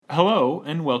Hello,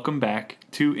 and welcome back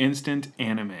to Instant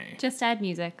Anime. Just add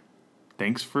music.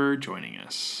 Thanks for joining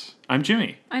us. I'm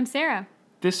Jimmy. I'm Sarah.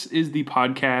 This is the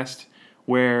podcast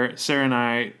where Sarah and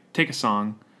I take a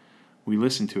song, we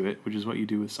listen to it, which is what you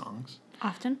do with songs,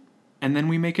 Often. and then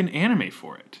we make an anime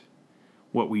for it.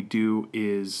 What we do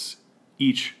is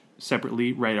each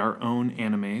separately write our own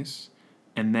animes,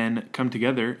 and then come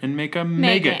together and make a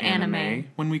mega anime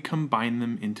when we combine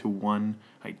them into one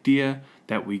idea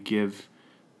that we give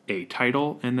a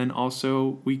title, and then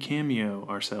also we cameo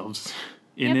ourselves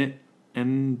in it,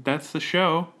 and that's the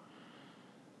show.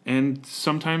 And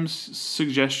sometimes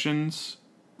suggestions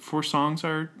for songs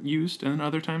are used, and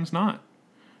other times not.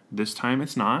 This time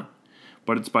it's not,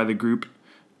 but it's by the group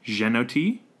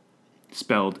Genoti,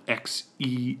 spelled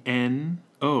Xeno-T.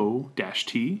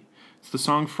 It's the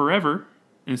song Forever,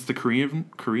 and it's the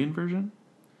Korean version.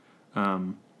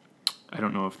 I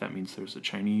don't know if that means there's a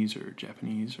Chinese or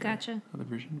Japanese or other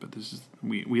version, but this is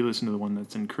we listen to the one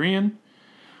that's in Korean.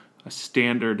 A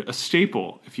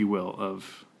staple, if you will,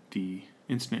 of the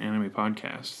Instant Anime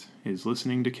podcast is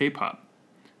listening to K-pop.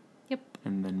 Yep.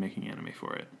 And then making anime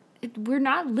for it. We're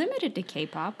not limited to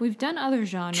K-pop. We've done other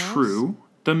genres. True.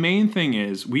 The main thing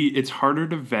is it's harder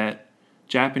to vet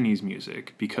Japanese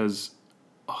music because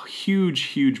a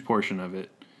huge portion of it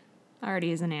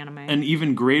already is an anime. An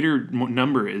even greater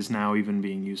number is now even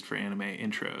being used for anime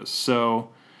intros. So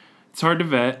it's hard to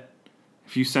vet.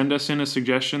 If you send us in a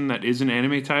suggestion that is an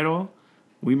anime title,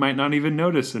 we might not even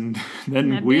notice, and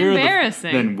then we're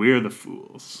the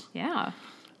fools. Yeah.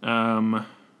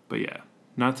 But yeah,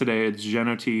 not today. It's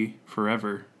Genoti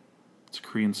Forever. It's a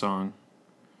Korean song.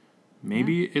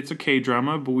 Maybe it's a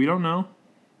K-drama, but we don't know.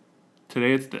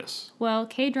 Today it's this. Well,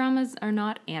 K-dramas are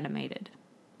not animated.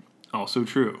 Also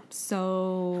true.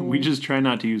 So we just try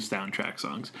not to use soundtrack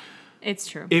songs. It's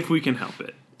true. If we can help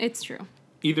it. It's true.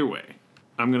 Either way,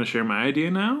 I'm going to share my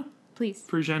idea now. Please.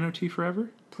 For Genoti Forever.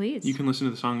 Please. You can listen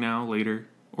to the song now, later,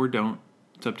 or don't.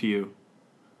 It's up to you.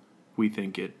 We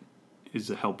think it is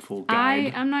a helpful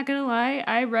guide. I'm not going to lie.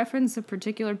 I reference a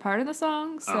particular part of the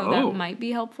song, so that might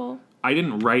be helpful. I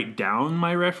didn't write down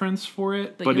my reference for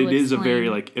it, but it is a very,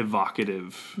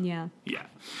 evocative... Yeah. Yeah.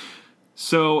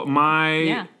 So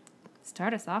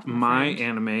Start us off, my friend.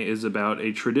 anime is about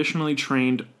a traditionally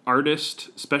trained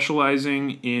artist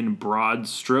specializing in broad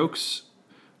strokes.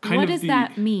 What does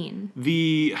that mean?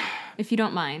 If you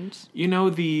don't mind. You know,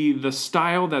 the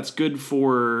style that's good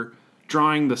for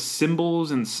drawing the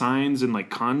symbols and signs and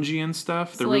kanji and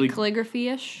stuff. So really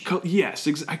calligraphy-ish? Yes.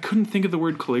 I couldn't think of the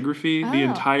word calligraphy the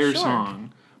entire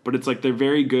song. But it's they're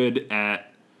very good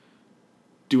at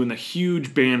doing the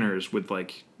huge banners with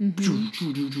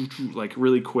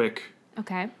really quick.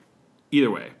 Okay.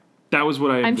 Either way, that was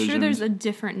what I envisioned. I'm sure there's a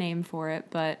different name for it,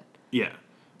 but yeah,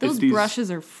 those brushes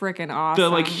are freaking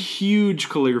awesome. The huge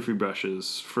calligraphy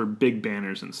brushes for big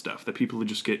banners and stuff that people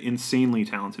just get insanely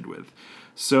talented with.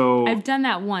 So I've done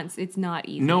that once. It's not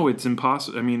easy. No, it's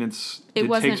impossible. I mean, it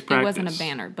takes practice. It wasn't a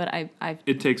banner, but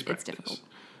it takes practice. It's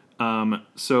difficult.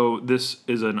 So this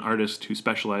is an artist who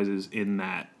specializes in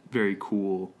that very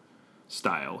cool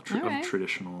style of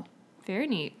traditional. Very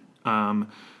neat.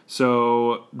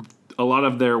 So a lot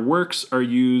of their works are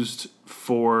used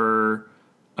for,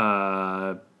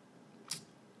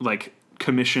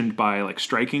 commissioned by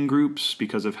striking groups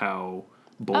because of how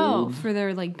bold. Oh, for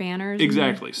their banners.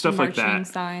 Exactly, stuff like that. Marching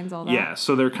signs, all that. Yeah,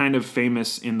 so they're kind of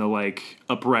famous in the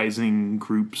uprising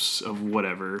groups of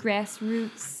whatever.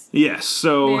 Grassroots. Yes,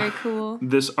 so very cool.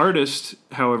 This artist,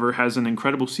 however, has an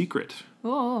incredible secret.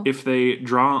 Oh. If they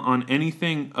draw on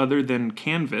anything other than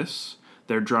canvas,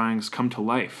 their drawings come to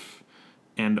life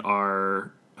and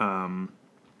are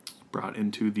brought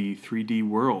into the 3D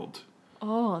world.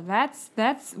 Oh, that's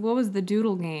what was the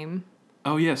doodle game?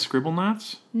 Oh yeah,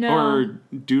 Scribblenauts? No. Or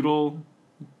Doodle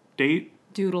Date?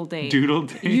 Doodle Date. Doodle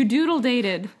Date. You doodle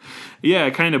dated. Yeah,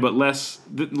 kind of, but less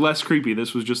creepy.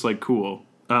 This was just cool.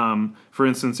 For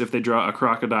instance, if they draw a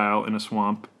crocodile in a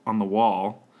swamp on the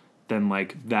wall, then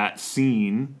that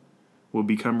scene will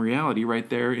become reality right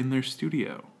there in their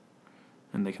studio.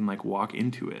 And they can walk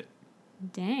into it.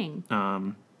 Dang.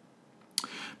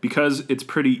 Because it's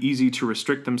pretty easy to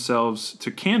restrict themselves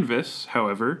to canvas,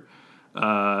 however,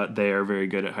 they are very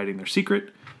good at hiding their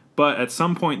secret. But at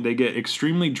some point they get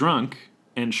extremely drunk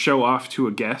and show off to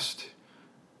a guest,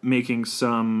 making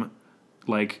some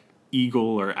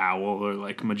eagle or owl or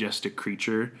majestic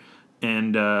creature.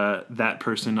 And that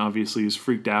person obviously is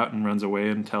freaked out and runs away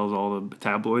and tells all the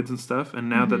tabloids and stuff. And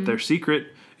now that their secret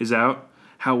is out,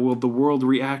 how will the world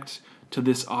react to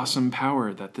this awesome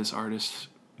power that this artist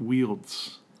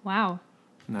wields? Wow.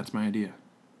 And that's my idea.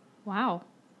 Wow.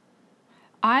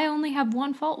 I only have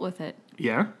one fault with it.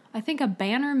 Yeah? I think a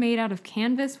banner made out of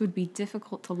canvas would be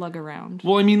difficult to lug around.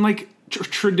 Well, I mean, like,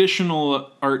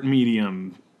 traditional art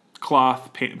medium,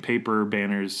 cloth, paper,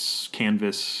 banners,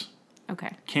 canvas.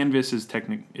 Okay. Canvas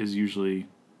is usually...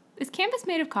 Is canvas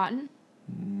made of cotton?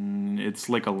 It's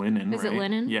like a linen, Is right? it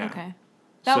linen? Yeah. Okay.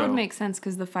 That would make sense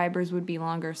because the fibers would be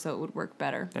longer, so it would work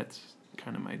better. That's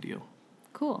kind of my deal.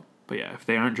 Cool. But yeah, if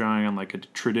they aren't drawing on like a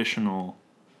traditional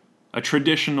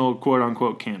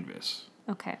quote-unquote canvas.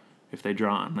 Okay. If they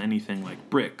draw on anything like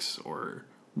bricks or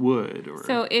wood or...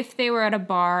 So if they were at a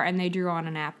bar and they drew on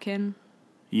a napkin?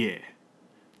 Yeah.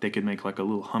 They could make like a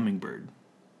little hummingbird.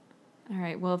 All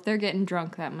right. Well, if they're getting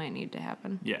drunk, that might need to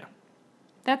happen. Yeah.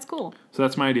 That's cool. So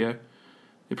that's my idea.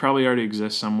 It probably already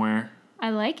exists somewhere.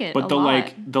 I like it. But the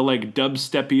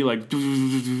dubsteppy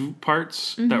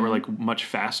parts that were like much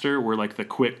faster were like the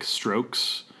quick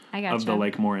strokes of the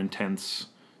like more intense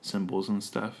symbols and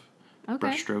stuff.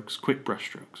 Okay. Quick brush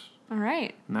strokes. All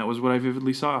right. And that was what I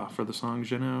vividly saw for the song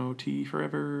Geno T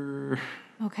Forever.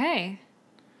 Okay.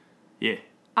 Yeah.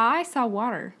 I saw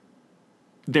water.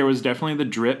 There was definitely the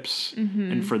drips,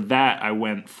 and for that I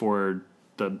went for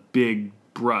the big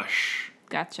brush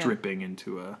dripping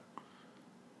into a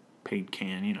paint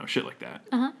can, shit like that.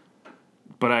 Uh-huh.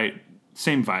 But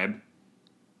same vibe.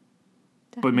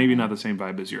 Definitely. But maybe not the same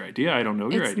vibe as your idea. I don't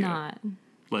know your idea. It's not.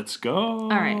 Let's go. All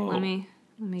right, let me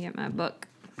get my book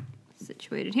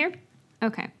situated here.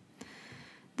 Okay.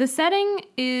 The setting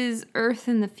is Earth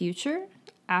in the future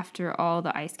after all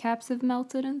the ice caps have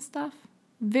melted and stuff.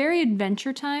 Very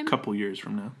Adventure Time. Couple years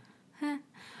from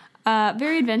now.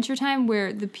 Very Adventure Time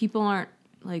where the people aren't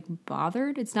like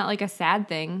bothered. It's not like a sad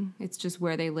thing. It's just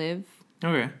where they live.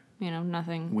 Okay.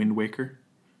 Nothing. Wind Waker.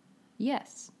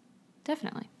 Yes,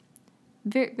 definitely.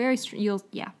 Very.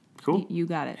 Yeah. Cool. You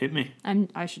got it. Hit me.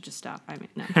 I should just stop. I mean,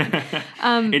 no.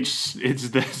 It's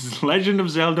the Legend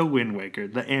of Zelda Wind Waker,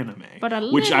 the anime,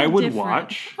 which I would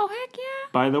watch. Oh heck yeah!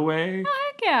 By the way. Oh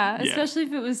heck yeah! Especially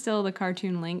if it was still the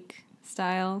cartoon Link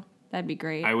style, that'd be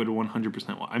great. I would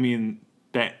 100% watch. I mean,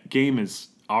 that game is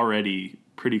already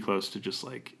pretty close to just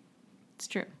like. It's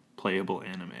true. Playable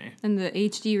anime. And the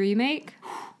HD remake,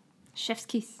 chef's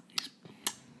kiss.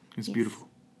 It's beautiful.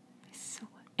 So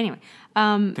anyway,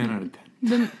 10 out of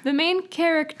 10. The main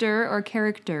character or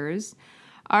characters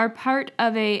are part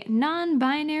of a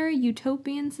non-binary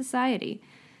utopian society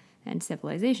and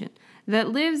civilization that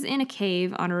lives in a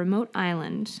cave on a remote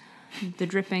island. The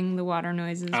dripping, the water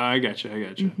noises. Oh, I gotcha.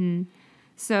 Mm-hmm.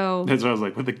 So that's what I was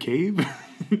like, with a cave?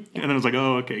 And then I was like,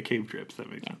 oh, okay, cave drips. That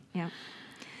makes sense. Yeah.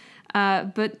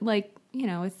 But like,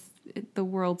 the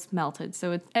world's melted,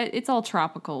 so it's all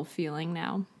tropical feeling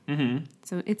now. Mm-hmm.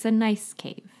 So it's a nice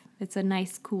cave. It's a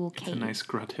nice, cool cave. It's a nice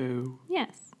grotto.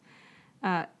 Yes.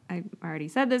 I already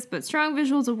said this, but strong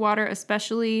visuals of water,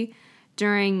 especially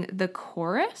during the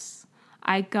chorus.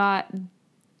 I got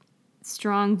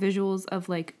strong visuals of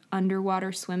like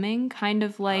underwater swimming, kind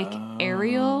of like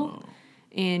Ariel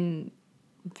in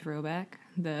Throwback,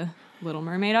 the Little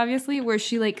Mermaid, obviously, where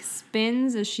she like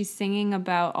spins as she's singing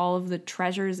about all of the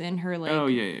treasures in her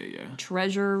like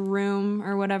treasure room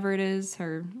or whatever it is,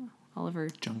 all of her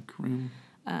junk room.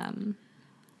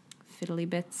 Fiddly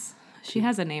bits. She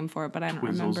has a name for it, but I don't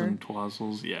remember. Twizzles and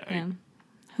twazzles, yeah.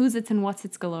 Who's its and what's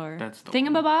its galore. That's the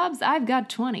Thingamabobs, I've got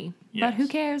 20. Yes. But who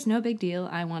cares? No big deal.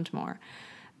 I want more.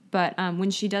 But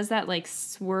when she does that like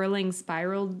swirling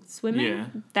spiral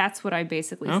swimming, that's what I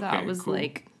basically thought was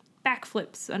like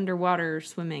backflips underwater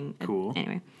swimming. Cool.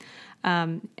 Anyway,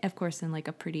 of course in like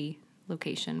a pretty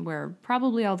location where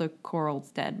probably all the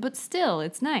coral's dead, but still,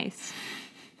 it's nice.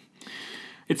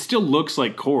 It still looks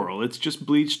like coral. It's just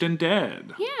bleached and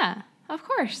dead. Yeah, of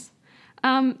course.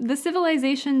 The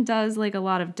civilization does like a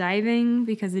lot of diving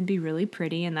because it'd be really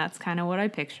pretty, and that's kind of what I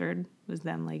pictured was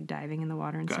them like diving in the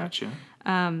water and stuff.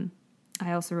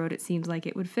 I also wrote it seems like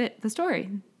it would fit the story.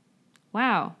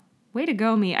 Wow. Way to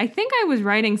go, me. I think I was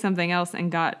writing something else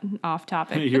and got off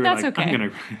topic, but that's okay. I'm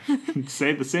going to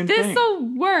say the same thing. This'll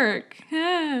work.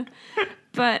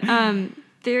 But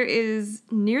there is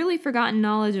nearly forgotten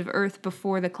knowledge of Earth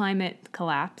before the climate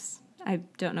collapse. I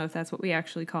don't know if that's what we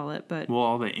actually call it, but... Well,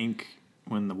 all the ink,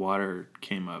 when the water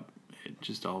came up, it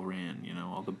just all ran,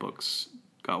 all the books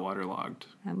got waterlogged.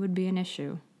 That would be an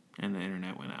issue. And the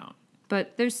internet went out.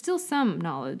 But there's still some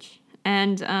knowledge.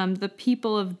 And the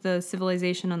people of the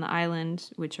civilization on the island,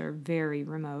 which are very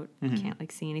remote,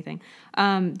 can't see anything,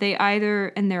 they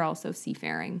and they're also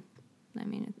seafaring. I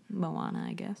mean, Moana,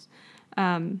 I guess.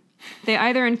 They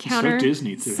either encounter so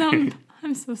Disney today.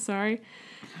 I'm so sorry.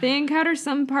 They encounter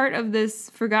some part of this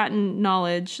forgotten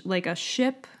knowledge, like a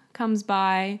ship comes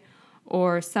by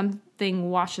or something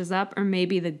something washes up, or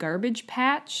maybe the garbage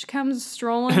patch comes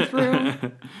strolling through.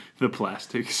 The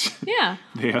plastics. Yeah.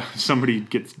 Somebody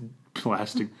gets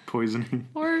plastic poisoning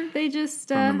Or they just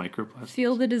from the microplastics.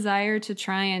 feel the desire to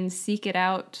try and seek it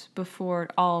out before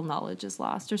all knowledge is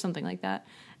lost or something like that.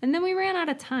 And then we ran out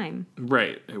of time.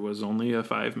 Right. It was only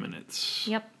 5 minutes.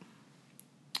 Yep.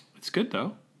 It's good,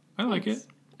 though. I like it.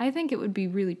 I think it would be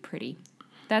really pretty.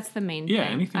 That's the main thing. Yeah,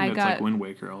 anything that's like Wind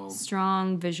Waker,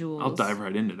 strong visuals. I'll dive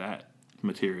right into that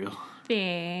material.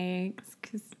 Thanks,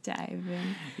 cause dive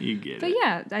in. You get it. But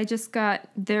yeah,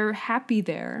 they're happy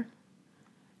there.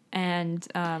 And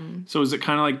so is it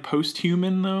kind of like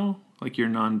post-human though? Like your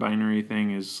non-binary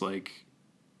thing is like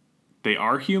they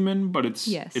are human, but it's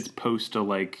post to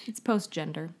like it's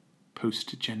post-gender.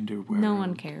 Post-gender world. No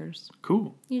one cares.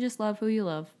 Cool. You just love who you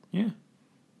love. Yeah.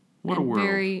 What a world.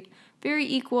 Very, very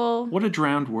equal. What a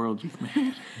drowned world you've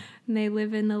made. And they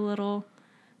live in a little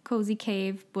cozy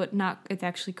cave, but it's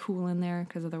actually cool in there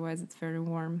because otherwise it's very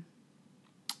warm.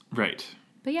 Right.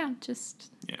 But yeah,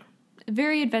 just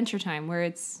very adventure time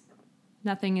where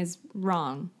nothing is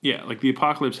wrong. Yeah, like the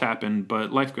apocalypse happened,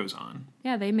 but life goes on.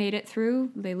 Yeah, they made it through.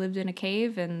 They lived in a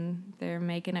cave and they're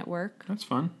making it work. That's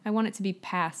fun. I want it to be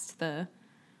past the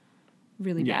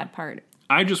really bad part.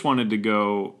 I just wanted to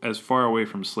go as far away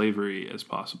from slavery as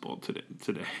possible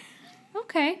today.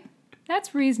 Okay,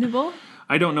 that's reasonable.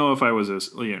 I don't know if I was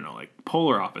like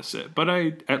polar opposite, but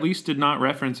I at least did not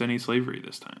reference any slavery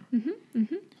this time.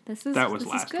 This That was is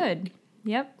last good. week.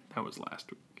 Yep. That was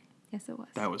last week. Yes, it was.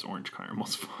 That was Orange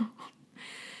Caramel's fault.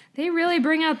 They really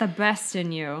bring out the best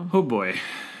in you. Oh boy.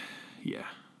 Yeah.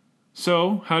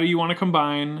 So, how do you want to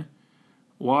combine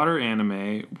water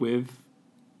anime with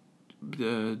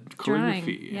the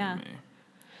calligraphy anime?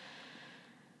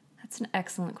 That's an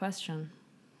excellent question.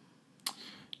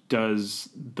 Does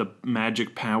the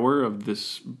magic power of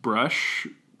this brush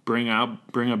bring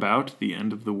about the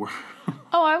end of the world?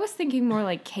 Oh, I was thinking more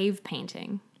like cave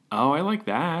painting. Oh, I like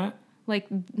that. Like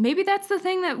maybe that's the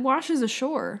thing that washes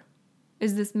ashore,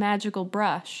 is this magical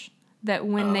brush that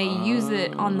when they use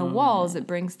it on the walls, it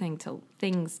brings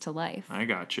things to life. I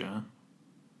gotcha.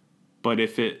 But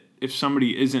if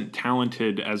somebody isn't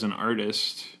talented as an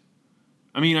artist,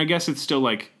 I mean, I guess it's still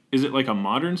like, is it like a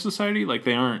modern society? Like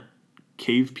they aren't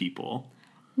cave people.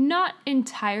 Not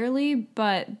entirely,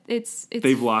 but it's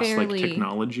they've lost like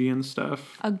technology and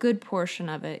stuff. A good portion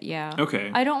of it, yeah.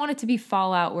 Okay. I don't want it to be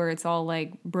Fallout where it's all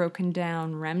like broken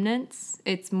down remnants.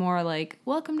 It's more like,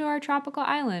 welcome to our tropical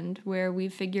island where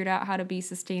we've figured out how to be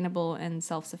sustainable and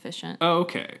self-sufficient. Oh,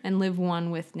 okay. And live one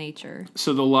with nature.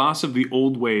 So the loss of the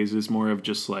old ways is more of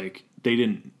just like they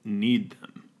didn't need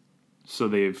them. So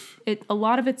a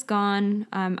lot of it's gone.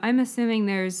 I'm assuming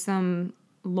there's some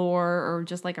lore or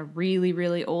just like a really,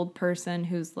 really old person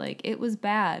who's like, it was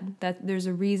bad. That there's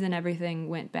a reason everything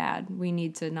went bad. We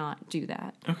need to not do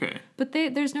that. Okay. But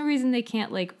there's no reason they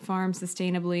can't like farm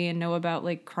sustainably and know about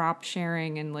like crop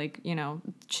sharing and like,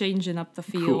 changing up the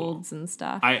fields and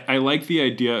stuff. I like the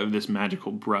idea of this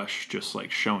magical brush just like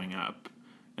showing up,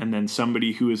 and then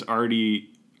somebody who is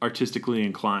already artistically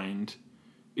inclined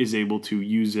is able to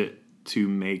use it to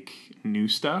make new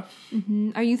stuff.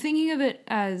 Mm-hmm. Are you thinking of it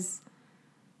as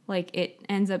like it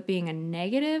ends up being a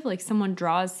negative, like someone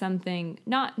draws something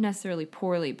not necessarily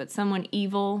poorly, but someone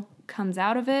evil comes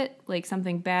out of it, like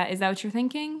something bad? Is that what you're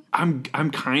thinking? I'm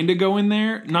kind of going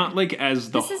there, not like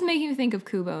as the. This is making me think of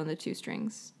Kubo and the Two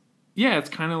Strings. Yeah, it's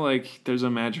kind of like there's a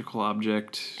magical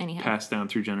object passed down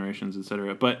through generations,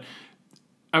 etc. But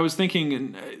I was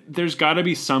thinking there's got to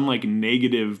be some like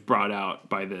negative brought out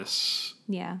by this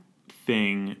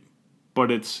thing. But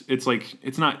it's like,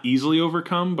 it's not easily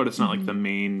overcome, but it's not like the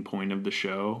main point of the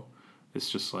show. It's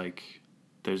just like,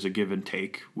 there's a give and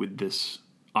take with this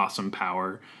awesome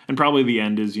power. And probably the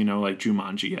end is, like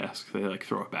Jumanji-esque. They like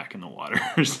throw it back in the water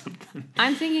or something.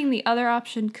 I'm thinking the other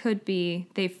option could be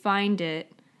they find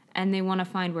it and they want to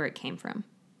find where it came from.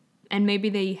 And maybe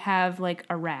they have like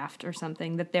a raft or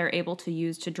something that they're able to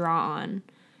use to draw on.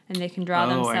 And they can draw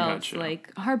themselves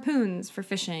like harpoons for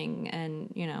fishing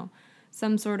and,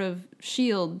 some sort of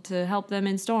shield to help them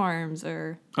in storms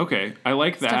or okay, I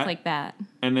like that. Stuff like that.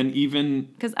 And then even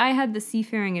because I had the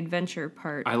seafaring adventure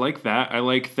part. I like that. I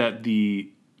like that the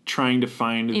trying to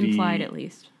find implied at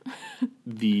least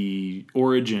the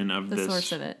origin of the this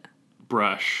source of it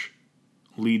brush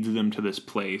leads them to this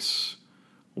place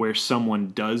where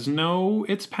someone does know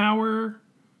its power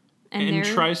and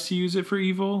tries to use it for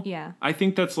evil. Yeah, I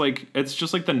think that's like it's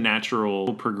just like the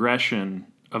natural progression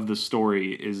of the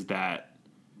story is that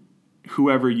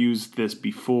whoever used this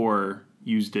before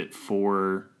used it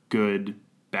for good,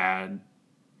 bad,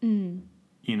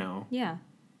 yeah,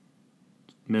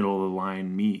 middle of the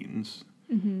line means.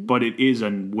 But it is a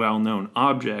well-known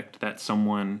object that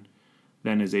someone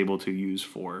then is able to use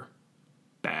for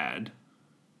bad,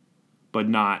 but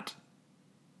not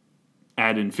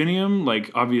ad infinitum.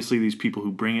 Like, obviously, these people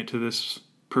who bring it to this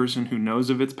person who knows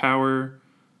of its power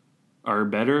are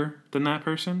better than that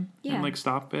person and, like,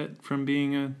 stop it from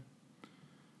being a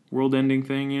world-ending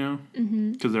thing, you know?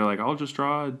 Because they're like, I'll just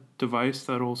draw a device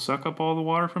that'll suck up all the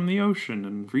water from the ocean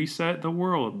and reset the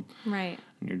world. Right.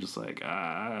 And you're just like,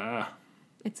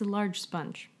 It's a large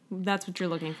sponge. That's what you're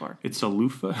looking for. It's a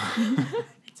loofah.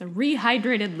 It's a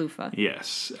rehydrated loofah.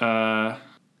 Yes.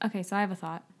 Okay, so I have a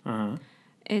thought. Uh-huh.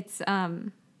 It's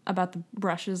about the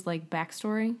brush's like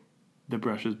backstory. The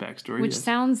brush's backstory. Which yes.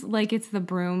 sounds like it's the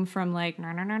broom from like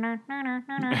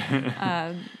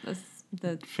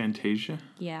the Fantasia.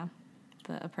 Yeah,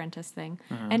 the Apprentice thing,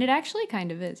 and it actually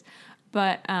kind of is,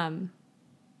 but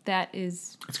that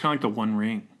is. It's kind of like the One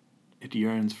Ring. It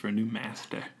yearns for a new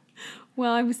master.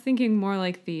 Well, I was thinking more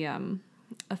like the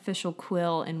official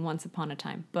quill in Once Upon a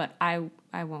Time, but I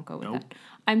won't go with that.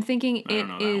 I'm thinking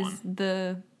it is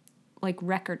the like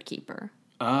record keeper.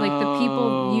 Like the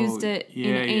people used it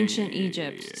in ancient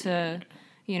Egypt to,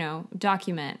 you know,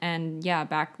 document and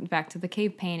back to the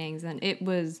cave paintings, and it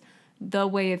was the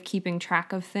way of keeping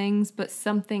track of things, but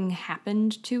something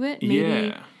happened to it.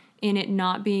 Maybe in it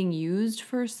not being used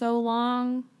for so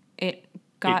long, it's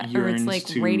like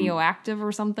radioactive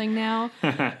or something now.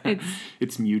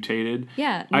 It's mutated.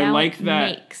 Yeah, I now like it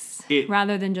that makes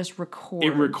rather than just record.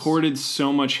 It recorded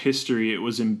so much history. It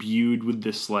was imbued with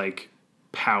this like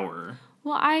power.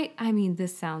 Well, I mean,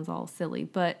 this sounds all silly,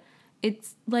 but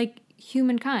it's like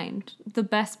humankind, the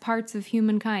best parts of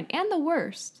humankind and the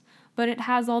worst. But it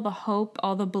has all the hope,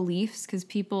 all the beliefs, because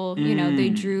people, you know, they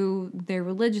drew their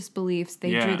religious beliefs,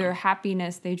 they drew their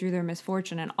happiness, they drew their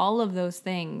misfortune, and all of those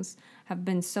things have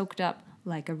been soaked up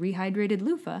like a rehydrated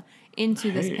loofah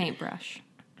into this paintbrush.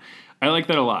 I like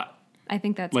that a lot. I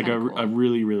think that's like cool. a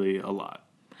really, really a lot.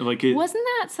 Like it wasn't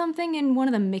that something in one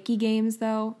of the Mickey games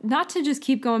though? Not to just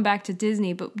keep going back to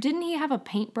Disney, but didn't he have a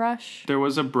paintbrush? There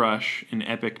was a brush in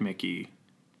Epic Mickey,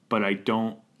 but I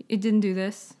don't. It didn't do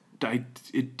this.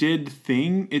 It did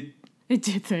thing. It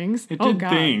did things. It did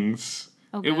things.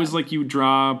 Oh, it was like you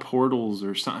draw portals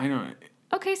or something. I don't know.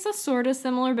 Okay, so sort of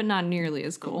similar, but not nearly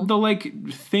as cool. The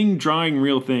like thing drawing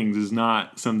real things is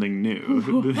not something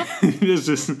new. This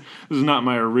is not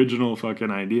my original fucking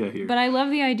idea here. But I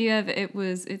love the idea of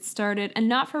it started, and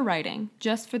not for writing,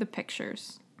 just for the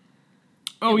pictures.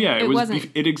 Oh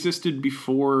it existed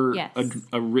before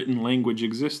a written language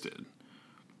existed.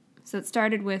 So it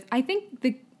started with, I think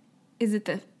is it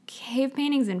the cave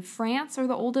paintings in France are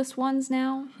the oldest ones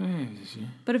now?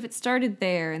 But if it started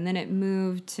there and then it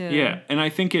moved to... Yeah, and I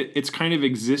think it's kind of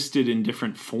existed in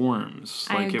different forms.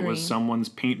 Like it was someone's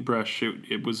paintbrush,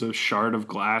 it was a shard of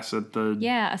glass at the...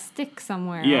 Yeah, a stick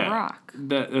somewhere, a rock.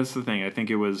 That's the thing. I think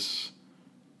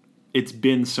it's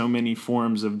been so many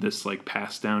forms of this like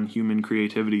passed down human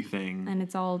creativity thing. And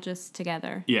it's all just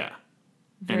together. Yeah.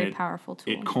 Very powerful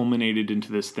tool. It culminated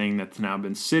into this thing that's now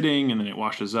been sitting, and then it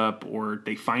washes up, or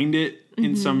they find it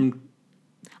in some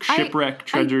shipwreck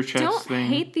treasure chest thing. I don't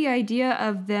hate the idea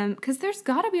of them, because there's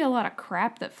got to be a lot of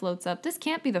crap that floats up. This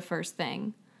can't be the first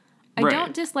thing. I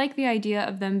don't dislike the idea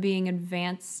of them being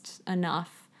advanced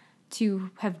enough to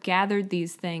have gathered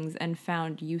these things and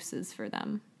found uses for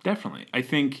them. Definitely. I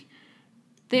think...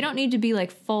 They don't need to be like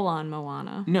full-on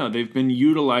Moana. No, they've been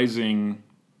utilizing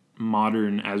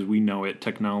modern as we know it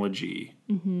technology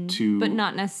to but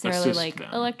not necessarily like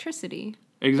them. Electricity.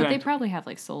 Exactly. But they probably have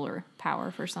like solar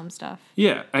power for some stuff.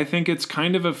 Yeah, I think it's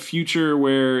kind of a future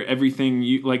where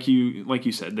everything like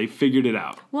you said, they figured it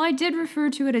out. Well, I did refer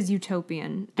to it as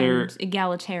utopian and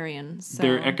egalitarian. So.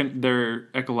 Their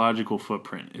ecological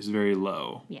footprint is very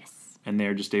low. Yes. And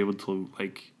they're just able to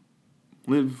like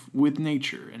live with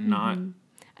nature and not.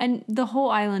 And the whole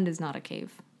island is not a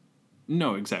cave.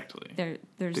 No, exactly.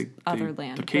 There's other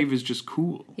land. The cave is just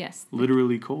cool. Yes.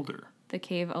 Literally colder. The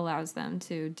cave allows them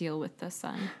to deal with the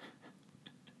sun.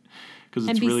 Because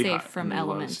it's really safe hot from and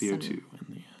elements. There's a lot of CO2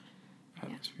 in the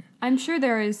atmosphere. I'm sure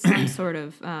there is some sort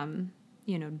of,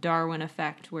 Darwin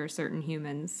effect where certain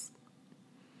humans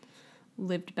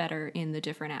lived better in the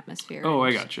different atmosphere. Oh,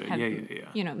 I gotcha.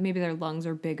 Yeah. Maybe their lungs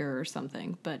are bigger or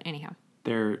something. But anyhow.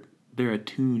 They're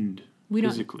attuned.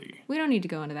 Physically. We don't need to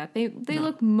go into that. They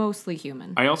look mostly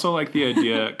human. I also like the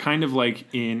idea, kind of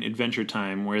like in Adventure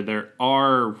Time, where there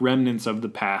are remnants of the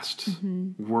past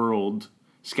world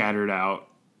scattered out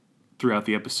throughout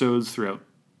the episodes, throughout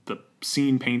the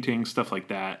scene painting, stuff like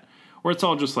that. Or it's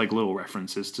all just like little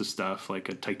references to stuff, like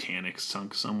a Titanic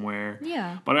sunk somewhere.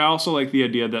 Yeah. But I also like the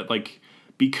idea that like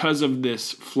because of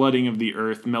this flooding of the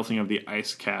earth, melting of the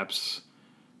ice caps,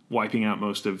 wiping out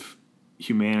most of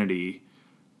humanity,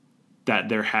 that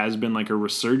there has been like a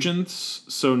resurgence.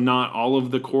 So not all of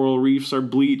the coral reefs are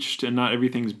bleached and not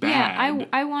everything's bad. Yeah,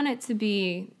 I want it to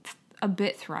be a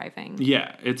bit thriving.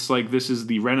 Yeah, it's like this is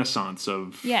the renaissance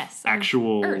of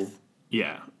actual, Earth.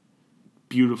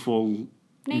 beautiful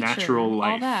Nature, natural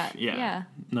life. all that. Yeah. Yeah.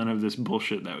 None of this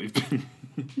bullshit that we've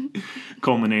been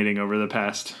culminating over the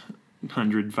past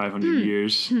 100, 500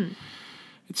 years.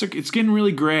 It's getting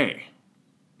really gray.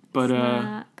 But It's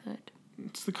not good.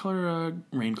 it's the color of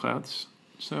rain clouds.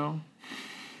 So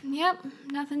Yep,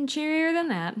 nothing cheerier than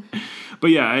that.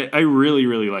 but yeah, I really,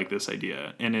 really like this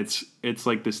idea. And it's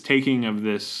like this taking of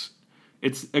this.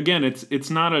 It's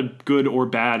not a good or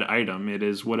bad item. It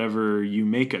is whatever you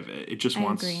make of it. It just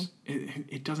wants. Agree.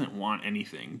 It doesn't want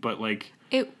anything, but like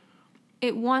It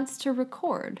wants to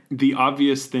record. the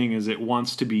obvious thing is it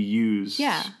wants to be used.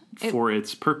 Yeah, for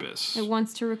its purpose. It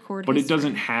wants to record. But history. it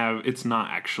doesn't have. It's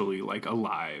not actually like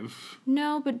alive.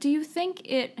 No, but do you think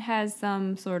it has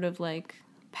some sort of like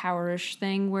powerish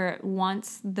thing where it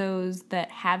wants those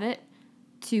that have it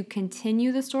to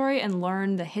continue the story and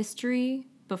learn the history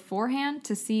beforehand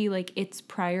to see like its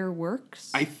prior works?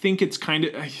 I think it's kind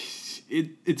of.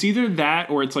 It's either that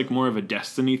or it's like more of a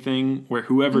destiny thing where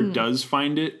whoever does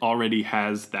find it already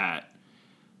has that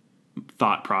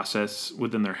thought process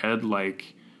within their head,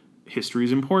 like history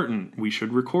is important. We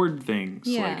should record things.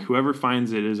 Yeah. Like whoever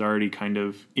finds it is already kind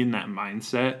of in that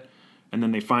mindset. And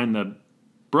then they find the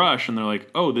brush and they're like,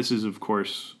 oh, this is of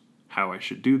course how I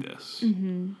should do this.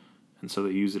 Mm-hmm. And so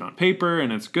they use it on paper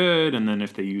and it's good. And then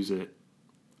if they use it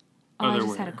I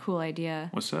just had a cool idea.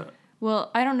 What's that?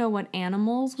 Well, I don't know what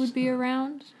animals would be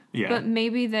around. Yeah. But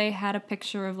maybe they had a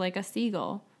picture of like a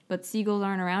seagull. But seagulls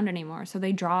aren't around anymore. So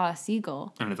they draw a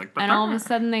seagull. And it's like... And all of a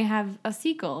sudden they have a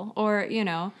seagull. Or,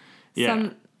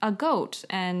 a goat.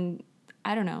 And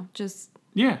I don't know. Just...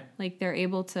 Yeah. Like they're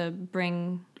able to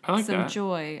bring some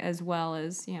joy as well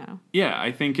as, Yeah,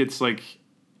 I think it's like...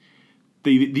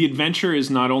 The adventure is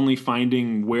not only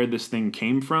finding where this thing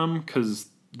came from, because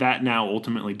that now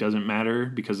ultimately doesn't matter,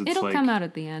 because it'll come out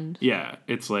at the end. Yeah,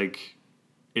 it's like...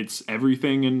 It's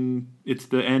everything and it's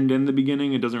the end and the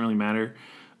beginning. It doesn't really matter.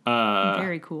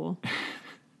 Very cool.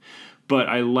 But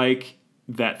I like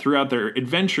that throughout their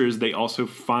adventures, they also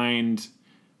find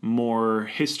more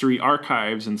history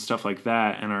archives and stuff like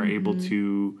that and are able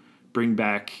to bring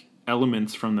back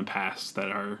elements from the past that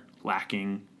are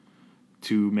lacking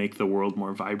to make the world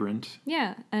more vibrant.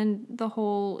 Yeah, and the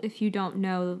whole, if you don't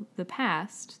know the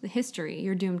past, the history,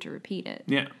 you're doomed to repeat it.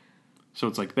 Yeah. So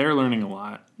it's like they're learning a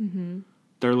lot. Mm-hmm.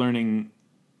 They're learning...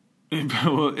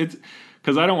 Well, it's...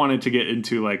 Because I don't want it to get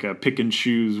into like a pick and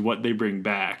choose what they bring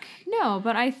back. No,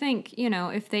 but I think,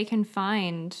 if they can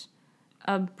find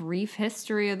a brief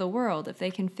history of the world, if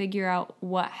they can figure out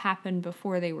what happened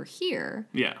before they were here.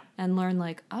 Yeah. And learn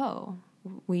like, oh,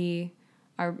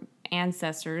 our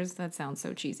ancestors, that sounds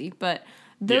so cheesy, but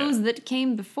those that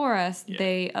came before us,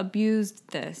 they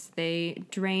abused this. They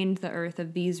drained the earth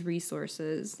of these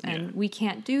resources, and we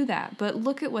can't do that. But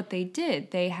look at what they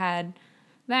did. They had...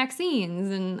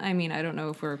 vaccines, and I mean, I don't know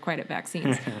if we're quite at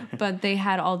vaccines, but they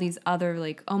had all these other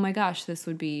like, oh my gosh, this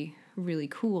would be really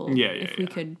cool if we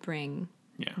could bring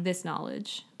this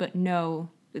knowledge, but no,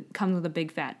 it comes with a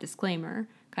big fat disclaimer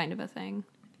kind of a thing.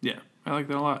 Yeah, I like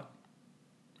that a lot.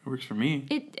 It works for me.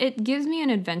 It gives me an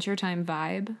Adventure Time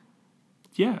vibe.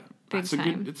 Yeah, big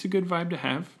time. It's a good vibe to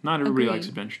have. Not everybody likes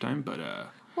Adventure Time, but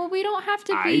well, we don't have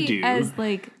to be as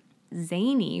like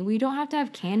zany. We don't have to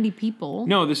have candy people.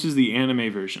 No, this is the anime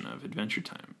version of Adventure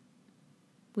Time.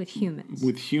 With humans.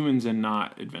 With humans and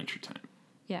not Adventure Time.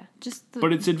 Yeah, just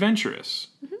but it's adventurous.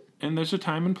 Mm-hmm. And there's a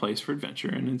time and place for adventure,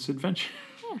 and it's adventure.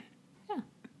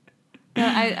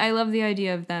 Yeah. I love the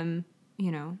idea of them,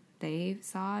 they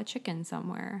saw a chicken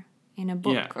somewhere in a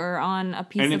book or on a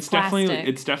piece of plastic.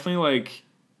 It's definitely like,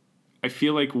 I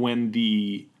feel like when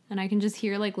the... And I can just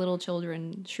hear like little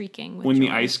children shrieking with when joy. the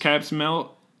ice caps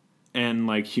melt, and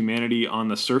like humanity on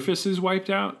the surface is wiped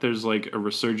out, there's like a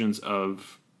resurgence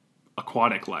of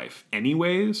aquatic life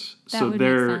anyways. That would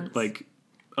there make sense. Like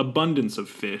abundance of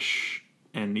fish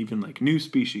and even like new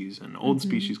species and old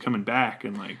species coming back,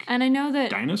 and like, and I know that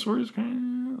dinosaurs kind of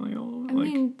like, I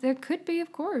mean, there could be,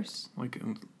 of course, like,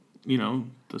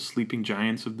 the sleeping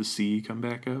giants of the sea come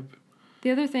back up.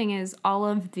 The other thing is all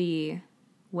of the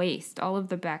waste, all of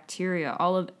the bacteria,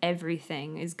 all of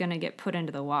everything is going to get put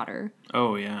into the water.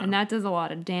 Oh, yeah. And that does a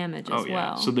lot of damage as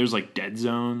well. So there's, like, dead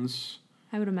zones.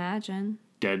 I would imagine.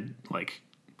 Dead, like,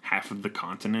 half of the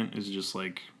continent is just,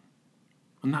 like,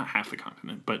 not half the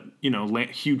continent, but,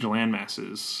 huge land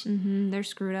masses. They're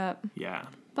screwed up. Yeah.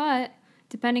 But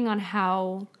depending on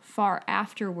how far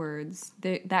afterwards,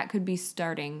 that could be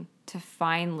starting to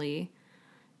finally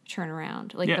turn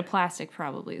around. Like the plastic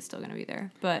probably is still going to be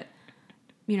there. But,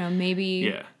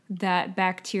 maybe that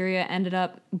bacteria ended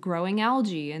up growing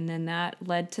algae and then that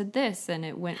led to this and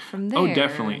it went from there. Oh,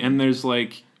 definitely. And there's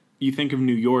you think of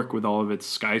New York with all of its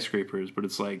skyscrapers, but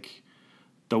it's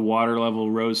the water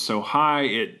level rose so high,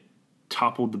 it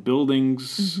toppled the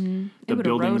buildings. Mm-hmm. It would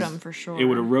erode them for sure. It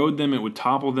would erode them. It would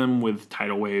topple them with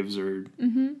tidal waves or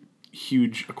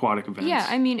huge aquatic events. Yeah,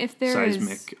 I mean, if there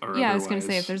seismic or otherwise. I was going to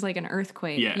say, if there's an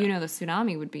earthquake, the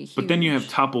tsunami would be huge. But then you have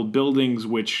toppled buildings,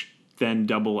 which then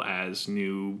double as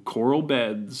new coral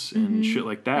beds and shit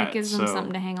like that. It gives them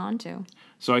something to hang on to.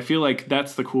 So I feel like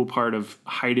that's the cool part of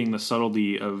hiding the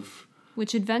subtlety of...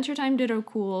 Which Adventure Time did a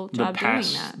cool job doing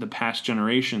that. The past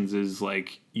generations is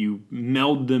you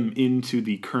meld them into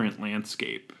the current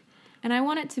landscape. And I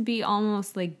want it to be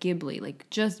almost like Ghibli,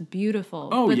 just beautiful.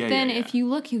 Oh, but then if you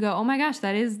look, you go, oh my gosh,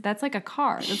 that's like a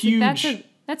car. Huge.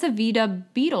 That's a VW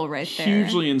Beetle right there.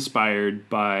 Hugely inspired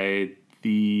by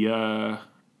the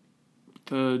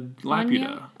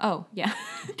Laputa. Oh, yeah.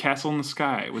 Castle in the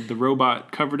Sky with the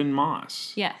robot covered in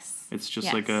moss. Yes. It's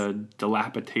just like a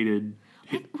dilapidated...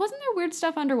 Wasn't there weird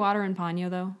stuff underwater in Ponyo,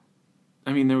 though?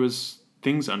 I mean, there was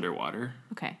things underwater.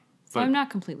 Okay. So I'm not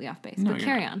completely off base, No, but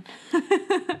carry on.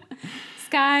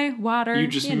 Sky, water, You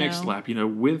just mixed Laputa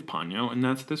with Ponyo, and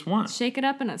that's this one. Shake it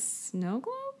up in a snow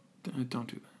globe? Don't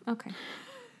do that. Okay.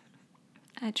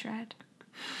 I tried.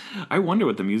 I wonder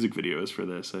what the music video is for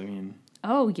this. I mean...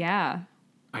 Oh, yeah.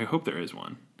 I hope there is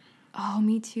one. Oh,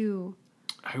 me too.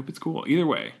 I hope it's cool. Either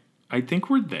way, I think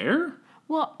we're there.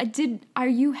 Well, are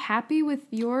you happy with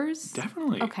yours?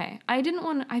 Definitely. Okay. I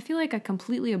feel like I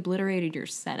completely obliterated your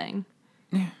setting.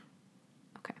 Yeah.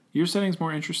 Okay. Your setting's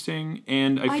more interesting,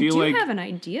 and I do like... have an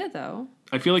idea, though.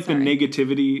 I feel like the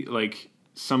negativity,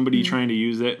 somebody trying to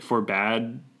use it for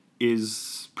bad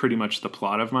is pretty much the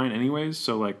plot of mine anyways,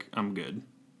 so, I'm good.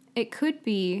 It could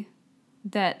be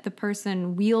that the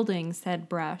person wielding said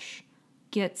brush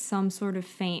gets some sort of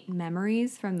faint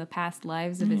memories from the past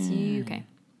lives of its Okay.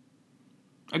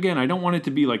 Again, I don't want it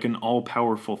to be an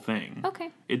all-powerful thing.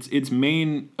 Okay. Its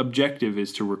main objective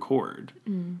is to record,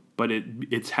 but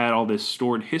it's had all this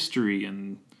stored history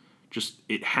and just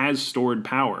it has stored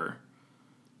power.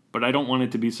 But I don't want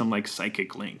it to be some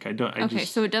psychic link.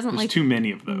 So it doesn't there's too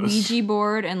many of those. Ouija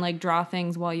board and draw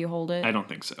things while you hold it. I don't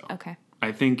think so. Okay.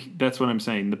 I think that's what I'm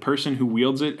saying. The person who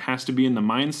wields it has to be in the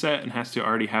mindset and has to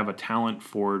already have a talent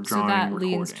for drawing and recording.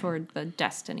 So that leans toward the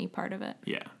destiny part of it.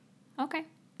 Yeah. Okay.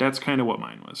 That's kind of what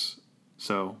mine was.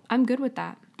 So I'm good with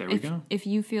that. There we go. If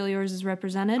you feel yours is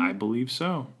represented, I believe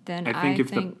so. Then I think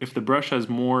if the brush has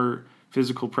more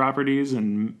physical properties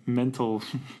and mental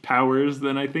powers,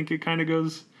 then I think it kind of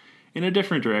goes in a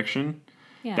different direction.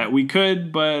 Yeah. That we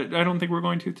could, but I don't think we're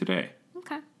going to today.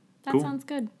 Okay. That sounds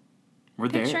good. We're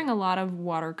picturing there. a lot of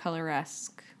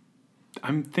watercolor-esque.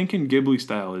 I'm thinking Ghibli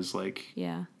style is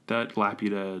yeah. That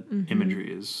Laputa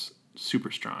imagery is super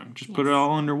strong. Just put it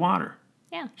all underwater.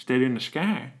 Yeah. Stay in the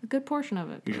sky. A good portion of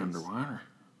it. He's underwater.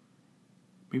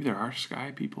 Maybe there are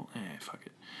sky people. Fuck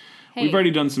it. Hey, we've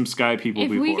already done some sky people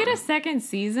before. If we get a second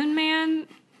season, man,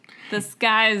 the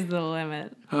sky's the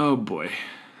limit. Oh, boy.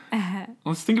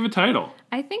 Let's think of a title.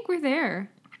 I think we're there.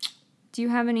 Do you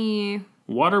have any...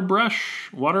 Water brush,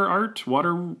 water art,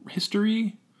 water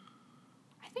history?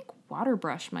 I think water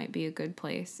brush might be a good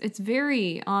place. It's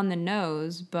very on the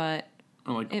nose, but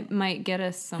it might get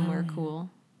us somewhere cool.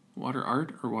 Water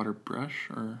art or water brush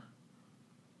or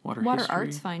water history? Water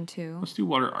art's fine too. Let's do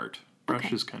water art.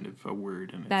 Brush is kind of a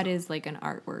word. That is an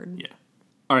art word. Yeah.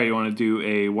 All right, you want to do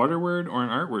a water word or an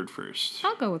art word first?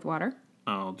 I'll go with water.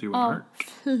 I'll do an art.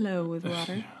 Flow with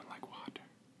water. Like water.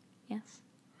 Yes.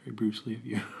 Very Bruce Lee of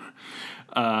you.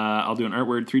 I'll do an art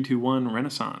word. 3, 2, 1.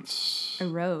 Renaissance.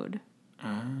 Erode.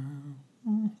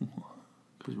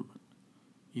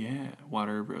 Yeah,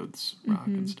 water erodes rock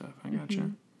and stuff. I gotcha.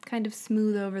 Kind of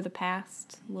smooth over the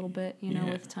past a little bit,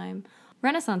 with time.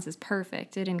 Renaissance is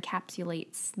perfect. It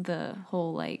encapsulates the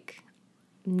whole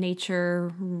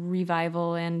nature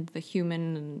revival and the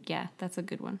human, and yeah, that's a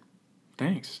good one.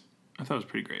 Thanks. I thought it was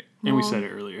pretty great. And we said it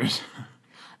earlier.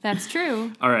 That's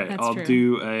true. All right, I'll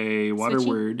do a water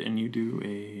word and you do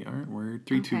a art word.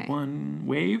 3, 2, 1.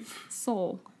 Wave.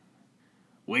 Soul.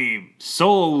 Wave.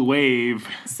 Soul wave.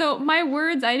 So my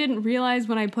words, I didn't realize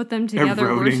when I put them together.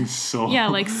 Eroding soul.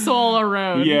 Yeah, soul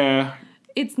erode. Yeah.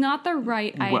 It's not the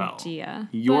right idea.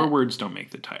 Your words don't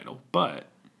make the title, but...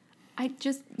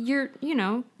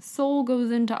 soul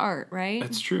goes into art, right?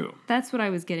 That's true. That's what I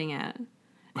was getting at.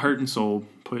 Heart and soul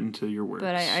put into your works.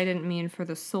 But I didn't mean for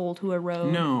the soul to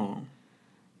erode. No.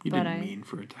 You didn't mean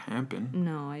for it to happen.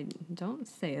 No, I don't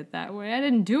say it that way. I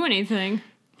didn't do anything.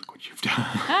 Look what you've done.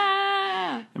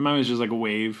 Ah! And mine was just like a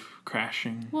wave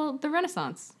crashing. Well, the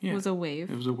Renaissance was a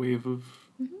wave. It was a wave of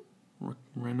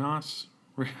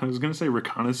I was going to say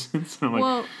reconnaissance. I'm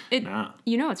like, nah.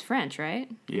 You know it's French,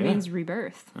 right? Yeah. It means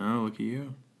rebirth. Oh, look at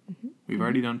you. We've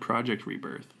already done Project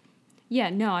Rebirth. Yeah,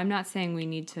 no, I'm not saying we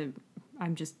need to.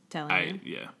 I'm just telling you.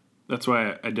 Yeah. That's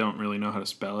why I don't really know how to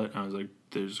spell it. I was like,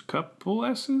 there's a couple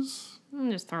S's.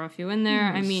 Just throw a few in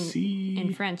there. I mean, C.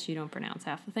 in French, you don't pronounce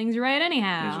half the things right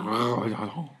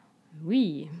anyhow.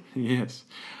 Oui. Yes.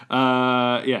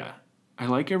 Yeah. I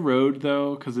like erode,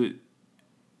 though, because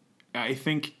I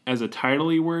think as a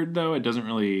title-y word, though, it doesn't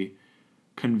really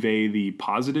convey the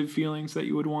positive feelings that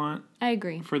you would want. I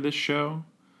agree. For this show.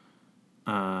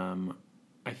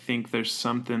 I think there's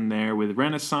something there with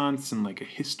Renaissance and like a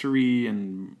history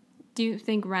and... Do you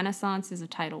think Renaissance is a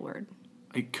title word?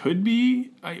 It could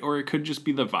be, or it could just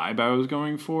be the vibe I was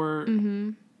going for. Mm-hmm.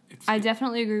 I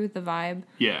definitely agree with the vibe.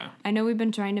 Yeah. I know we've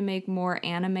been trying to make more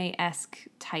anime-esque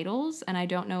titles, and I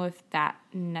don't know if that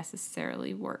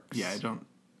necessarily works. Yeah, I don't...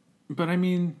 But I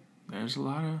mean, there's a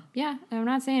lot of... Yeah, I'm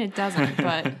not saying it doesn't,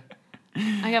 but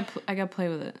I got play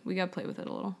with it. We got to play with it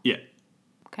a little. Yeah.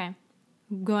 Okay.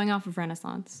 Going off of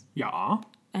Renaissance. Yeah.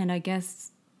 And I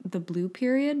guess the blue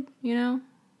period, I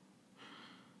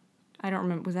don't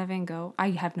remember. Was that Van Gogh? I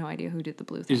have no idea who did the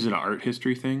blue thing. Is it an art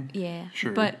history thing? Yeah.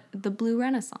 Sure. But the blue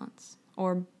Renaissance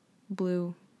or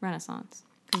blue Renaissance.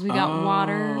 Because we got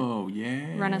water. Oh,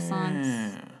 yeah.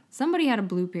 Renaissance. Somebody had a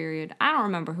blue period. I don't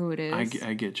remember who it is. I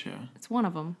get you. It's one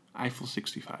of them. Eiffel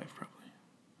 65, probably.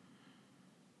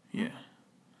 Yeah.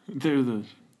 They're the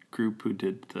group who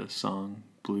did the song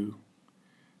Blue.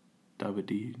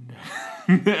 Dabba-dee.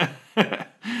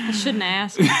 I shouldn't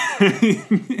have asked.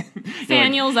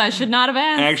 Daniels, I should not have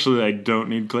asked. Actually, I don't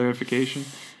need clarification.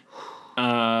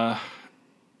 Yeah.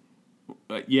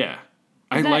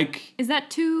 Is that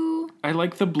too... I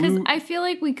like the blue... Because I feel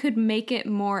like we could make it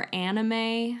more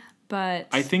anime, but...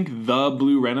 I think the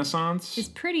Blue Renaissance... is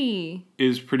pretty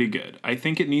good. I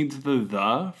think it needs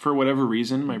the for whatever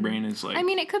reason. My brain is like... I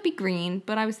mean, it could be green,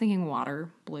 but I was thinking water,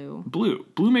 blue. Blue.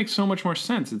 Blue makes so much more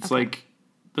sense. It's like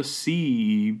the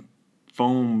sea,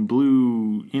 foam,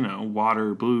 blue,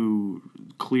 water, blue,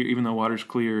 clear. Even though water's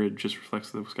clear, it just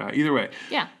reflects the sky. Either way.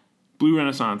 Yeah. Blue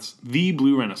Renaissance. The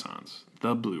Blue Renaissance.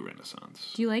 The Blue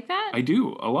Renaissance. Do you like that? I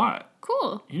do, a lot.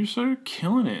 Cool. You're sort of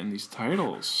killing it in these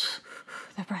titles.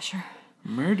 The pressure.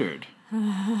 Murdered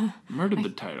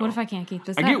the title. What if I can't keep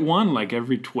this I get one like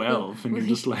every 12, and you're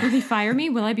just like... Will he fire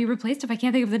me? Will I be replaced if I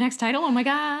can't think of the next title? Oh my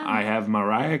god. I have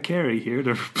Mariah Carey here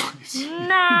to replace you.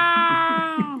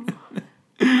 No!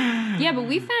 Yeah, but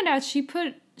we found out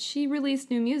she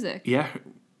released new music.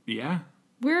 Yeah.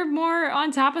 We're more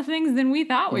on top of things than we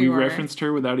thought we were. We referenced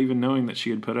her without even knowing that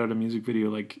she had put out a music video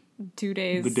like 2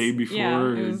 days. The day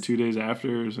before or 2 days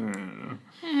after or something. I don't know.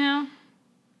 Yeah.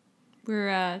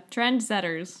 We're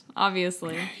trendsetters,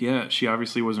 obviously. Yeah, she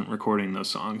obviously wasn't recording those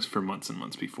songs for months and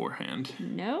months beforehand.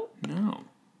 No.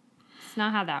 It's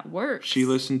not how that works. She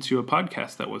listened to a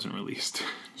podcast that wasn't released.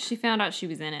 She found out she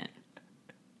was in it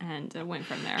and went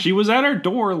from there. She was at our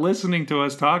door listening to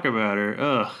us talk about her.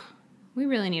 Ugh. We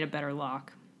really need a better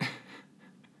lock.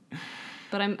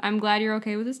 But I'm glad you're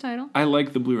okay with this title. I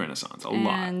like the Blue Renaissance a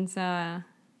lot. And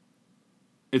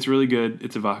it's really good.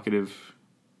 It's evocative,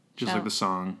 just like the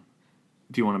song.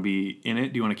 Do you want to be in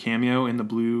it? Do you want a cameo in the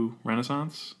Blue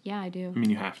Renaissance? Yeah, I do. I mean,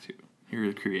 you have to. You're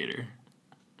the creator.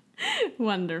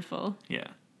 Wonderful. Yeah.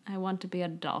 I want to be a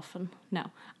dolphin.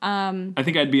 No. I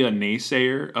think I'd be a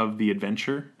naysayer of the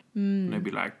adventure. And I'd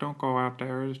be like, don't go out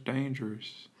there. It's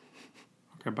dangerous.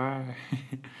 Okay, bye.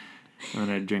 And then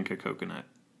I'd drink a coconut.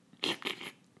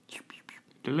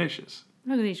 Delicious.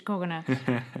 Look at these coconuts.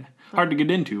 Hard to get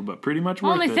into, but pretty much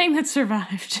worth it. Only thing that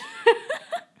survived.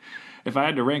 If I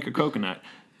had to rank a coconut,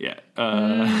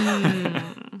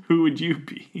 who would you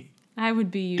be? I would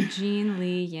be Eugene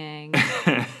Lee Yang.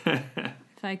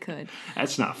 If I could.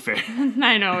 That's not fair.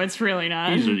 I know, it's really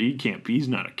not. He's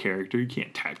not a character. You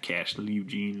can't typecast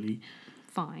Eugene Lee.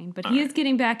 Fine, but he is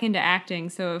getting back into acting,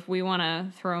 so if we want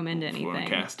to throw him into anything. If we want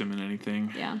to cast him in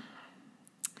anything. Yeah.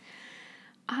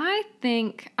 I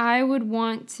think I would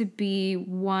want to be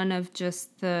one of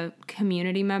just the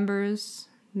community members.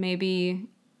 Maybe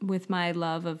with my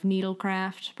love of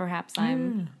needlecraft. Perhaps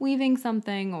I'm weaving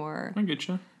something or... I get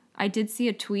you. I did see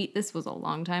a tweet, this was a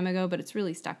long time ago, but it's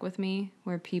really stuck with me,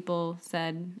 where people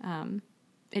said,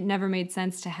 it never made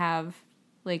sense to have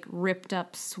like ripped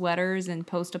up sweaters in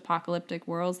post-apocalyptic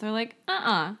worlds. They're like,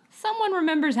 someone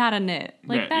remembers how to knit.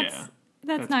 Like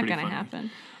that's not going to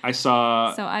happen. I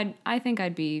saw. So I think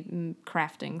I'd be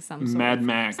crafting some sort Mad of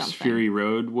Max something. Fury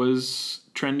Road was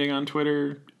trending on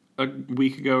Twitter a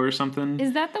week ago or something.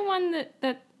 Is that the one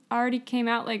that already came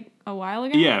out like a while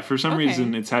ago? Yeah, for some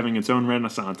reason it's having its own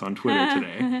renaissance on Twitter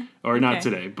today. Or not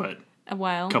today, but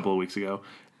a couple of weeks ago.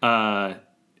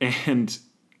 And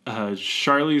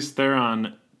Charlize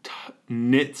Theron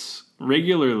knits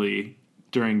regularly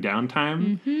during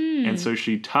downtime. Mm-hmm. And so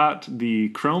she taught the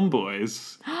Chrome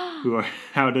Boys who are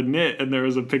how to knit. And there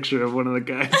was a picture of one of the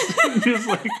guys just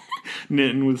like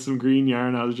knitting with some green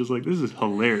yarn. I was just like, this is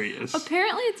hilarious.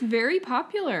 Apparently it's very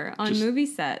popular on movie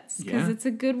sets because it's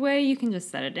a good way. You can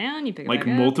just set it down, you pick it back up.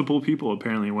 Like multiple people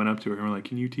apparently went up to her and were like,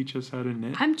 can you teach us how to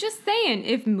knit? I'm just saying,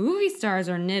 if movie stars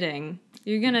are knitting,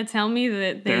 you're going to tell me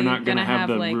that they're not going to have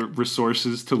the like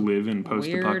resources to live in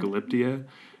post-apocalyptia.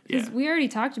 Because we already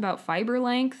talked about fiber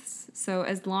lengths, so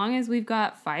as long as we've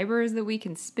got fibers that we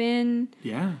can spin,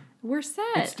 we're set.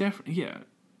 It's definitely,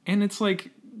 and it's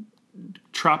like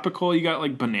tropical. You got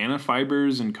like banana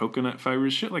fibers and coconut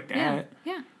fibers, shit like that.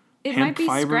 Yeah. It Hemp might be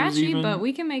fibers scratchy, even. but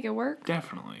we can make it work.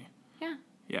 Definitely.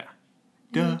 Yeah.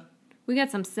 Duh. We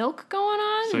got some silk going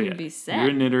on. So we'd be set. You're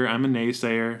a knitter. I'm a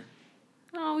naysayer.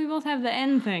 Oh, we both have the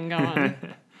N thing going.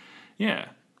 Yeah.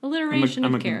 Alliteration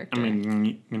of character.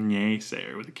 I'm a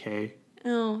naysayer with a K.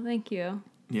 Oh, thank you.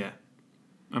 Yeah.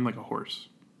 I'm like a horse.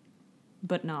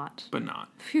 But not.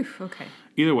 Phew, okay.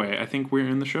 Either way, I think we're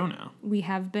in the show now. We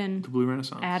have been The Blue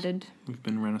Renaissance. added. We've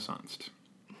been renaissanced.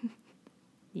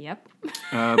 Yep.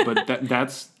 But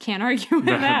that's... Can't argue with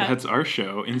that. That's our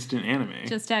show, Instant Anime.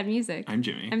 Just add music. I'm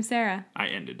Jimmy. I'm Sarah. I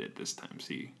ended it this time,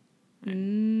 see?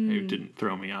 It didn't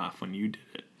throw me off when you did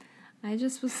it. I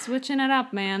just was switching it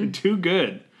up, man. Too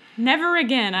good. Never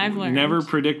again, I've learned. Never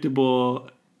predictable,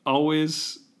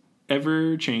 always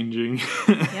ever changing.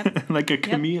 Yep. Like a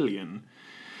chameleon.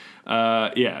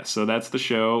 So that's the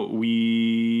show.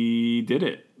 We did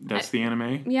it. That's the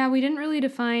anime. Yeah, we didn't really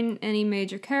define any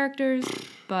major characters,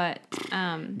 but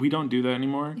we don't do that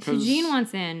anymore. If Eugene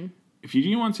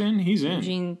wants in, he's in.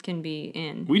 Eugene can be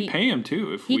in. We'd pay him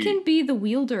too if he can be the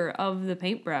wielder of the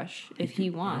paintbrush if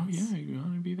he wants. Oh yeah, you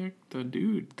want to be the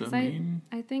dude, the main.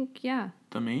 I think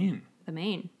the main. The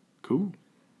main. Cool.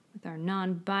 With our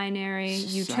non-binary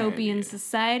utopian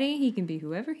society, he can be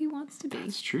whoever he wants to be.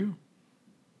 That's true.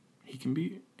 He can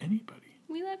be anybody.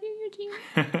 We love you, Eugene.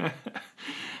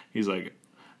 He's like,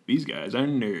 these guys are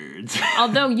nerds.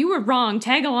 Although you were wrong,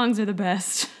 tag-alongs are the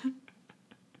best.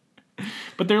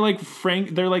 But they're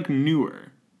like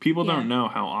newer. People don't know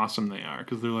how awesome they are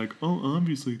because they're like, oh,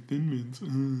 obviously Thin Mints.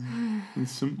 Then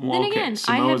again,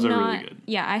 Samoas are really good.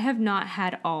 Yeah, I have not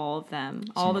had all of them,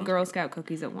 all the Girl Scout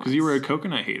cookies at once. Because you were a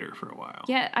coconut hater for a while.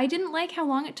 Yeah, I didn't like how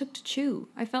long it took to chew.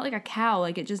 I felt like a cow,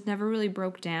 like it just never really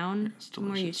broke down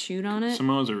when you chewed on it.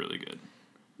 Samoas are really good.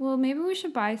 Well, maybe we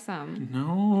should buy some.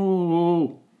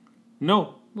 No.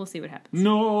 We'll see what happens.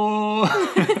 No.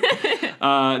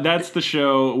 That's the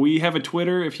show. We have a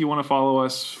Twitter if you want to follow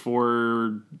us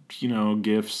for,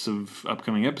 gifts of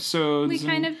upcoming episodes. We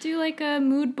kind of do like a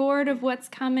mood board of what's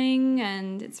coming,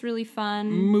 and it's really fun.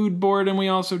 Mood board, and we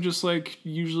also just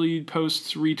usually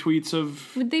post retweets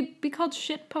of... Would they be called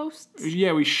shit posts?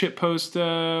 Yeah, we shit post,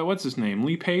 what's his name?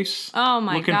 Lee Pace? Oh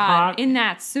my Looking God. hot in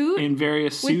that suit? in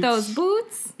various suits. With those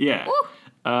boots? Yeah. Ooh.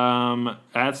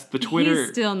 That's the Twitter. He's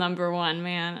still number one,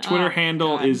 man. Twitter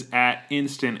handle is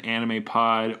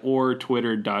 @InstantAnimePod or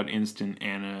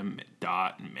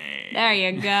twitter.instantanime.me. There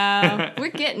you go. We're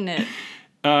getting it.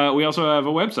 We also have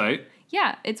a website.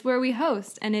 Yeah, it's where we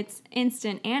host, and it's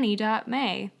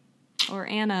instantannie.me or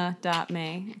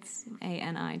anna.me. It's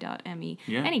ani.me.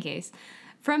 Yeah. Any case.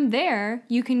 From there,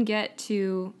 you can get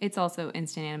to, it's also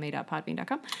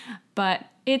instantanime.podbean.com, but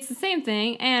it's the same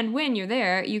thing. And when you're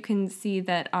there, you can see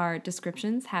that our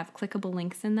descriptions have clickable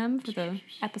links in them for the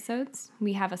episodes.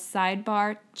 We have a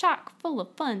sidebar chock full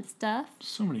of fun stuff.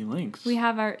 So many links. We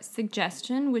have our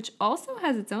suggestion, which also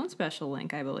has its own special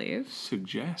link, I believe.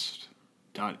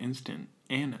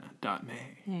 Suggest.instantanna.me.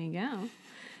 There you go.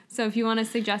 So if you want to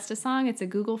suggest a song, it's a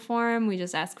Google form. We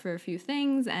just ask for a few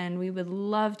things, and we would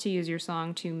love to use your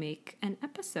song to make an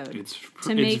episode. It's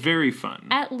very fun.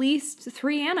 At least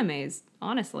 3 animes,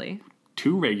 honestly.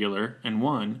 2 regular and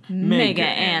 1 mega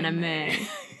anime.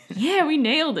 Yeah, we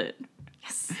nailed it.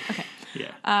 Yes. Okay.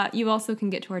 Yeah. You also can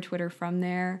get to our Twitter from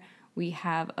there. We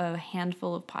have a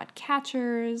handful of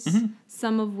podcatchers,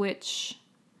 some of which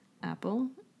Apple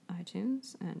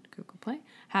iTunes and Google Play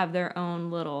have their own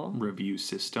little review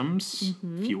systems.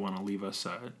 If you want to leave us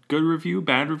a good review,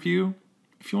 bad review,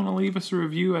 if you want to leave us a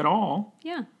review at all,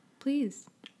 yeah, please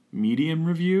medium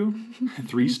review,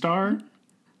 3-star,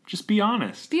 just be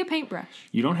honest. be a paintbrush.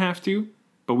 You don't have to,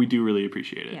 but we do really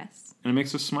appreciate it. Yes. And it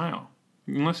makes us smile.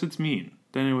 Unless it's mean,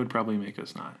 then it would probably make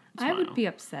us not smile. I would be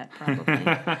upset probably.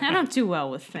 I don't do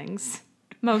well with things.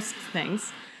 Most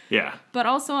things. Yeah. But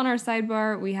also on our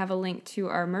sidebar, we have a link to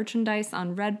our merchandise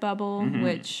on Redbubble,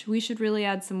 which we should really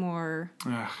add some more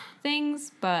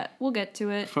things, but we'll get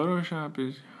to it. Photoshop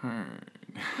is hard.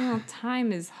 Well,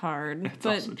 time is hard. That's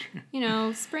but, also true. you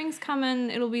know, spring's coming.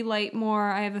 It'll be light more.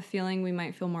 I have a feeling we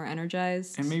might feel more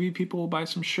energized. And maybe people will buy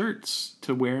some shirts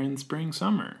to wear in spring,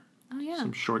 summer. Oh, yeah.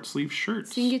 Some short sleeve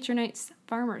shirts. So you can get your nice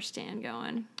farmer stand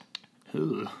going.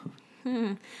 Ugh.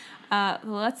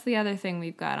 Well, that's the other thing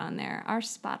we've got on there. Our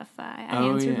Spotify. I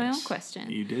answered my own question.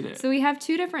 You did it. So we have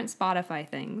 2 different Spotify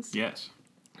things. Yes.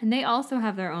 And they also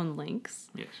have their own links.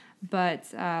 Yes. But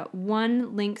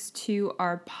one links to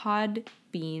our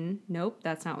Podbean. Nope,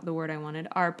 that's not the word I wanted.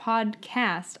 Our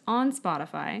podcast on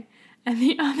Spotify. And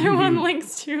the other one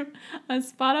links to a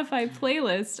Spotify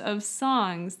playlist of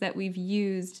songs that we've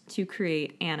used to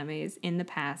create animes in the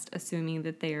past, assuming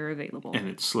that they are available. And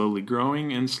it's slowly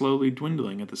growing and slowly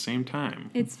dwindling at the same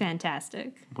time. It's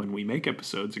fantastic. When we make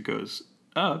episodes, it goes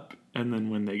up, and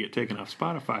then when they get taken off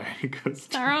Spotify, it goes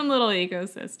It's our own little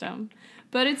ecosystem.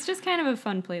 But it's just kind of a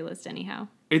fun playlist anyhow.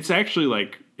 It's actually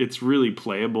it's really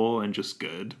playable and just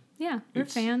good. Yeah, we're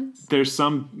fans. There's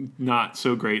some not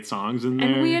so great songs in there.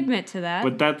 And we admit to that.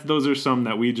 But those are some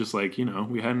that we just we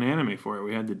had an anime for it.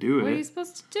 We had to do it. What are you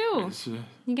supposed to do?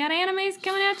 You got animes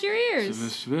coming out your ears.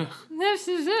 This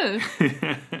is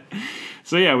it.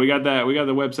 So yeah, we got that. We got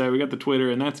the website. We got the Twitter,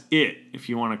 and that's it. If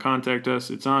you want to contact us,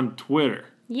 it's on Twitter.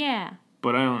 Yeah.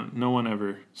 But no one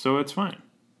ever. So it's fine.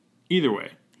 Either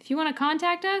way. If you want to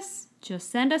contact us, just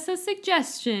send us a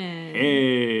suggestion.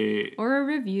 Hey. Or a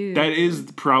review. That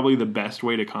is probably the best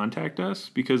way to contact us,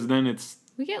 because then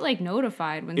we get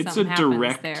notified when something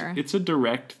happens there. It's a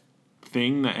direct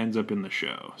thing that ends up in the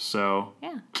show. So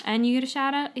yeah. And you get a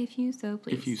shout out if you so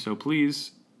please. If you so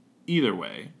please. Either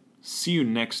way. See you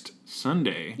next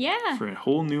Sunday. Yeah. For a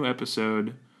whole new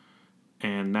episode.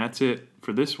 And that's it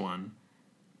for this one.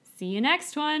 See you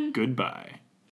next one. Goodbye.